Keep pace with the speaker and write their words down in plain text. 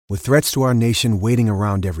With threats to our nation waiting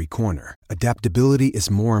around every corner, adaptability is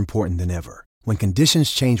more important than ever. When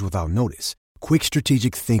conditions change without notice, quick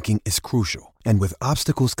strategic thinking is crucial. And with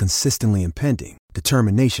obstacles consistently impending,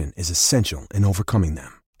 determination is essential in overcoming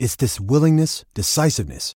them. It's this willingness,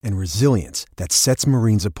 decisiveness, and resilience that sets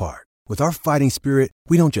Marines apart. With our fighting spirit,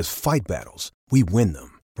 we don't just fight battles, we win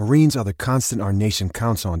them. Marines are the constant our nation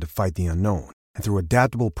counts on to fight the unknown. And through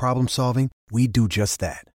adaptable problem solving, we do just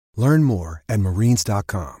that. Learn more at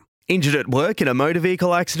marines.com. Injured at work in a motor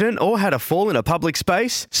vehicle accident or had a fall in a public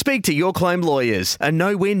space? Speak to Your Claim Lawyers, a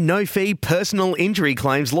no-win, no-fee personal injury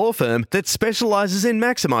claims law firm that specialises in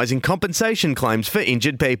maximising compensation claims for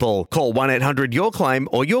injured people. Call 1-800-YOUR-CLAIM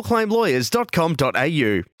or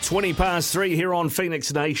yourclaimlawyers.com.au. 3:20 here on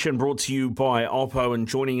Phoenix Nation, brought to you by Oppo, and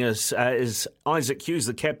joining us is Isaac Hughes,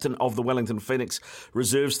 the captain of the Wellington Phoenix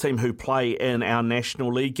reserves team who play in our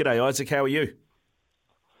National League. G'day, Isaac, how are you?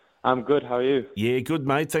 I'm good. How are you? Yeah, good,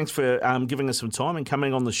 mate. Thanks for giving us some time and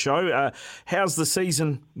coming on the show. How's the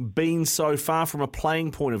season been so far from a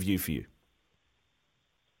playing point of view for you?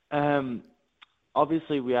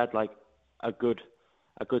 Obviously, we had like a good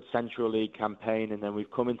Central League campaign, and then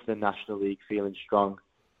we've come into the National League feeling strong.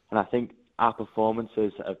 And I think our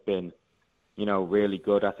performances have been, really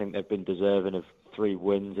good. I think they've been deserving of 3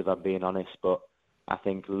 wins, if I'm being honest. But I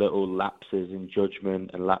think little lapses in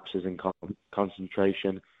judgment and lapses in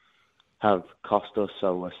concentration have cost us,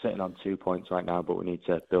 so we're sitting on 2 points right now, but we need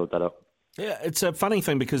to build that up. Yeah, it's a funny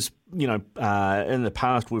thing because, in the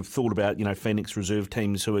past we've thought about, Phoenix reserve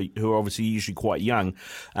teams who are obviously usually quite young,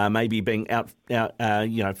 maybe being out,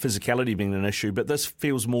 physicality being an issue, but this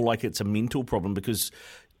feels more like it's a mental problem because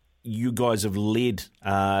you guys have led,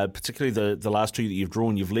 particularly the last 2 that you've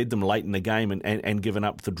drawn, you've led them late in the game and given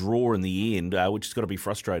up the draw in the end, which has got to be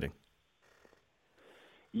frustrating.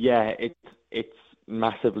 Yeah, it's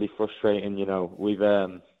massively frustrating. We've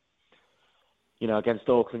against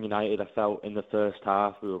Auckland United, I felt in the first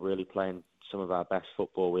half we were really playing some of our best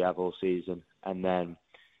football we have all season, and then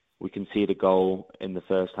we concede a goal in the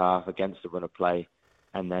first half against the run of play,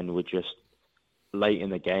 and then we just late in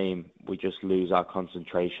the game we just lose our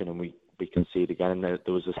concentration and we concede again. And there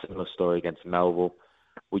was a similar story against Melville.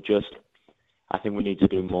 I think we need to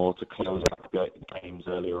do more to close out games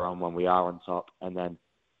earlier on when we are on top, and then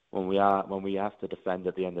when we have to defend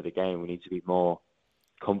at the end of the game, we need to be more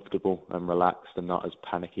comfortable and relaxed and not as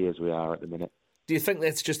panicky as we are at the minute. Do you think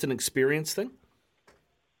that's just an experience thing?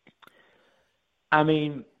 I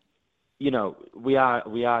mean, we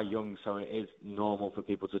are young, so it is normal for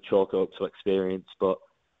people to chalk it up to experience. But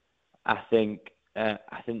I think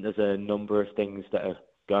there's a number of things that are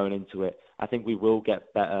going into it. I think we will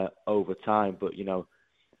get better over time, but a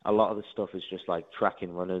lot of the stuff is just like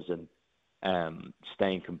tracking runners and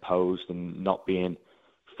staying composed and not being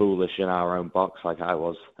foolish in our own box like I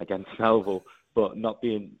was against Melville, but not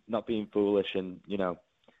being foolish, and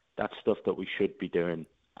that's stuff that we should be doing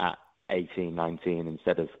at 18, 19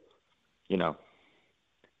 instead of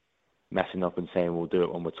messing up and saying we'll do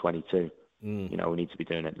it when we're 22. We need to be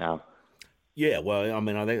doing it now. Yeah, well, I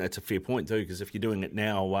mean, I think that's a fair point too, because if you're doing it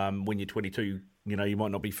now, when you're 22, you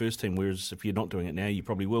might not be first team, whereas if you're not doing it now, you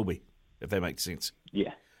probably will be, if that makes sense.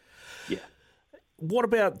 Yeah. What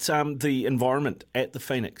about the environment at the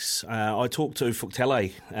Phoenix? I talked to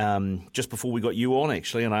Fuktele just before we got you on,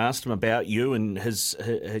 actually, and I asked him about you and his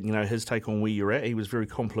take on where you're at. He was very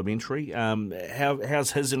complimentary.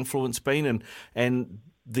 How's his influence been, and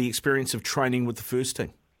the experience of training with the first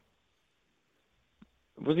team?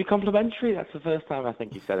 Was he complimentary? That's the first time I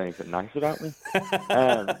think he said anything nice about me.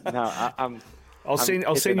 I'll send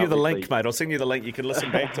you the link, mate. I'll send you the link. You can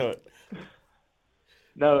listen back to it.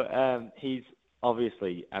 No, he's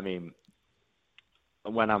obviously. I mean,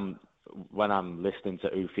 when I'm listening to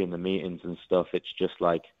Ufi in the meetings and stuff, it's just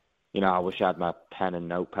like, I wish I had my pen and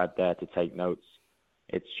notepad there to take notes.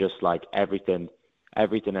 It's just like everything as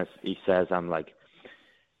he says, I'm like,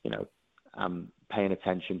 I'm paying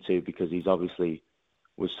attention to, because he's obviously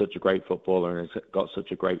was such a great footballer and has got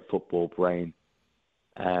such a great football brain.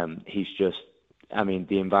 He's just,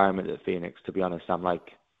 the environment at Phoenix, to be honest, I'm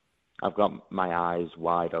like, I've got my eyes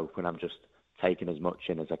wide open. I'm just taking as much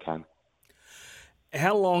in as I can.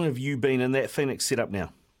 How long have you been in that Phoenix setup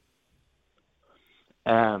now?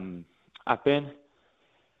 I've been,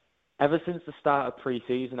 ever since the start of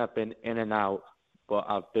pre-season, I've been in and out, but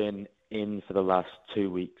I've been in for the last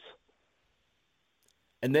 2 weeks.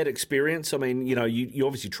 And that experience, you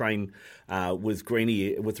obviously train with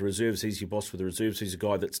Greenie with the reserves. He's your boss with the reserves. He's a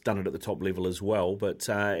guy that's done it at the top level as well. But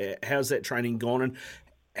how's that training gone, and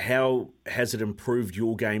how has it improved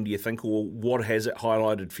your game, do you think, or what has it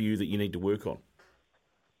highlighted for you that you need to work on?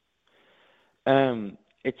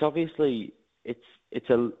 it's obviously it's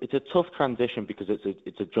a tough transition because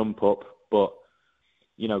it's a jump up, but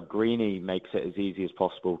Greeny makes it as easy as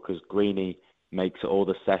possible because Greeny makes all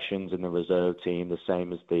the sessions in the reserve team the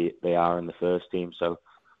same as they are in the first team. So,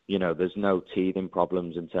 there's no teething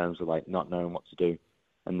problems in terms of like not knowing what to do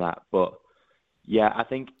and that. But yeah, I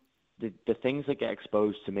think the things that get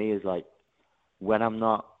exposed to me is like when I'm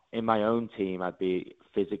not in my own team, I'd be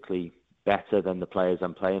physically better than the players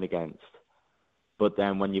I'm playing against. But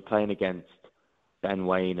then when you're playing against Ben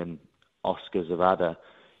Wayne and Oscar Zavada,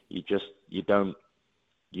 you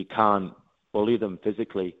can't bully them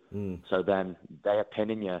physically. So then they are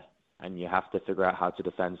pinning you, and you have to figure out how to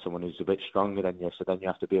defend someone who's a bit stronger than you. So then you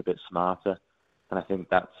have to be a bit smarter. And I think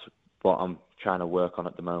that's what I'm trying to work on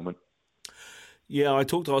at the moment. Yeah, I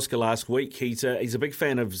talked to Oscar last week. He's a big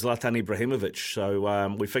fan of Zlatan Ibrahimovic, so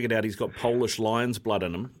we figured out he's got Polish Lions blood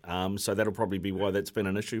in him, so that'll probably be why that's been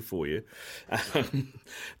an issue for you.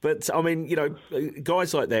 But, I mean,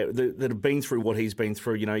 guys like that have been through what he's been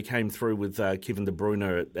through, he came through with Kevin De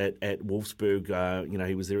Bruyne at Wolfsburg,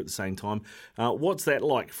 he was there at the same time. What's that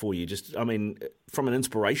like for you? Just, I mean, from an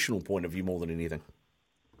inspirational point of view more than anything.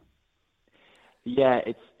 Yeah,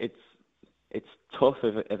 it's tough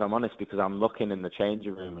if I'm honest because I'm looking in the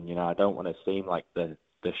changing room and I don't want to seem like the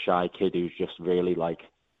shy kid who's just really like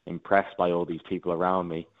impressed by all these people around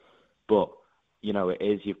me, but it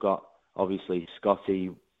is. You've got obviously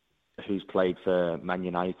Scotty, who's played for Man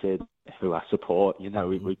United, who I support. You've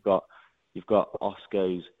got Oscar,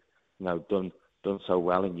 who's done so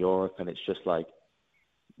well in Europe, and it's just like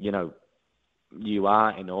you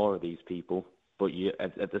are in awe of these people, but you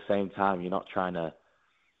at the same time you're not trying to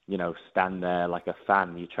stand there like a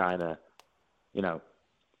fan. You're trying to,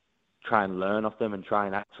 try and learn off them and try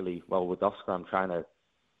and actually, with Oscar, I'm trying to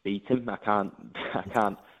beat him. I can't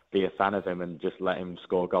be a fan of him and just let him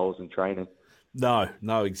score goals in training. No,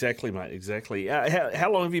 exactly, mate, exactly.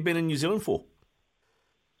 How long have you been in New Zealand for?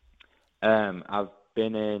 I've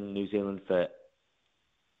been in New Zealand for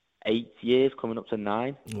 8 years, coming up to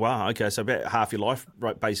 9. Wow, okay, so about half your life,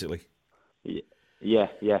 right, basically. Yeah.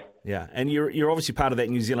 Yeah, and you're obviously part of that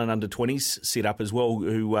New Zealand under-20s setup as well,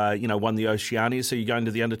 who won the Oceania. So you're going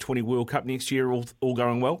to the under-20 World Cup next year, all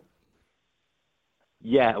going well?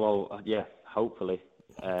 Yeah, hopefully,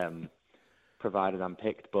 provided I'm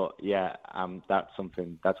picked. But yeah, that's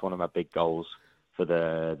one of my big goals for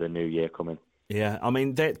the new year coming. Yeah, I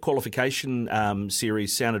mean, that qualification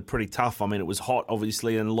series sounded pretty tough. I mean, it was hot,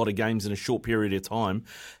 obviously, and a lot of games in a short period of time.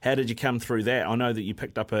 How did you come through that? I know that you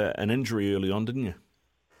picked up an injury early on, didn't you?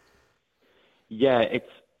 Yeah, it's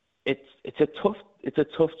a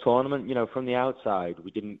tough tournament. From the outside,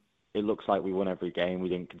 it looks like we won every game. We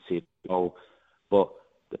didn't concede a goal, but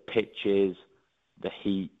the pitches, the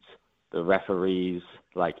heat, the referees,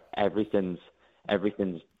 like everything's.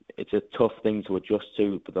 It's a tough thing to adjust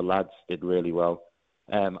to, but the lads did really well.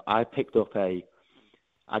 I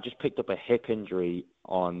just picked up a hip injury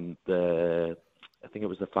on I think it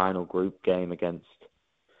was the final group game against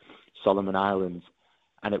Solomon Islands,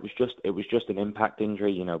 and it was just an impact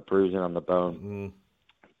injury, bruising on the bone.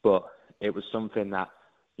 But it was something that,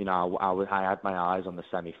 I had my eyes on the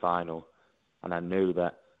semi-final, and I knew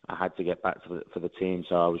that I had to get back for the team.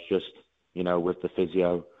 So I was just, with the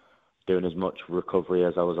physio, doing as much recovery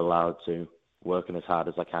as I was allowed to, working as hard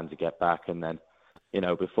as I can to get back. And then,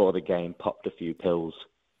 before the game, popped a few pills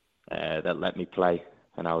that let me play,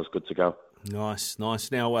 and I was good to go. Nice.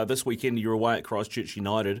 Now, this weekend you're away at Christchurch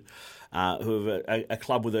United, who have a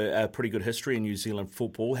club with a pretty good history in New Zealand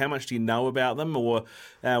football. How much do you know about them? Or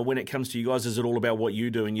when it comes to you guys, is it all about what you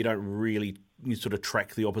do and you don't really sort of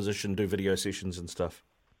track the opposition, do video sessions and stuff?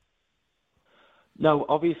 No,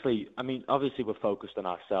 obviously we're focused on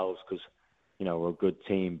ourselves because, we're a good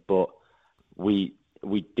team, but we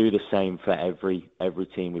do the same for every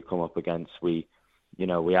team we come up against. We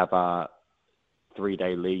have our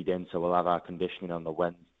 3-day lead in, so we'll have our conditioning on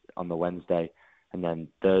the Wednesday, and then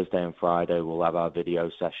Thursday and Friday we'll have our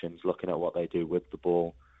video sessions looking at what they do with the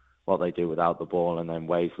ball, what they do without the ball, and then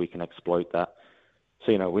ways we can exploit that.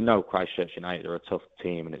 So, we know Christchurch United are a tough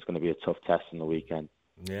team, and it's going to be a tough test on the weekend.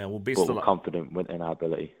 Yeah, well, we're confident in our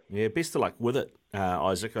ability. Yeah, best of luck with it,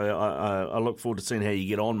 Isaac. I look forward to seeing how you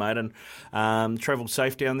get on, mate, and travel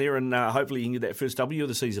safe down there, and hopefully you can get that first W of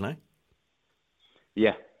the season, eh?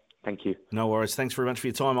 Yeah, thank you. No worries. Thanks very much for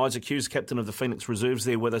your time. Isaac Hughes, captain of the Phoenix Reserves,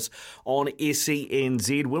 there with us on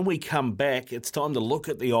SENZ. When we come back, it's time to look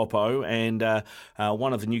at the Oppo, and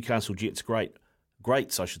one of the Newcastle Jets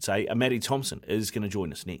greats, I should say, Matty Thompson, is going to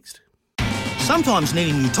join us next. Sometimes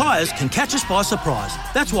needing new tyres can catch us by surprise.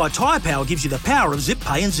 That's why Tyre Power gives you the power of Zip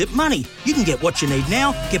Pay and Zip Money. You can get what you need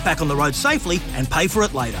now, get back on the road safely and pay for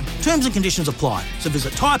it later. Terms and conditions apply. So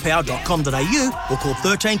visit tyrepower.com.au or call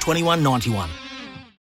 13 21 91.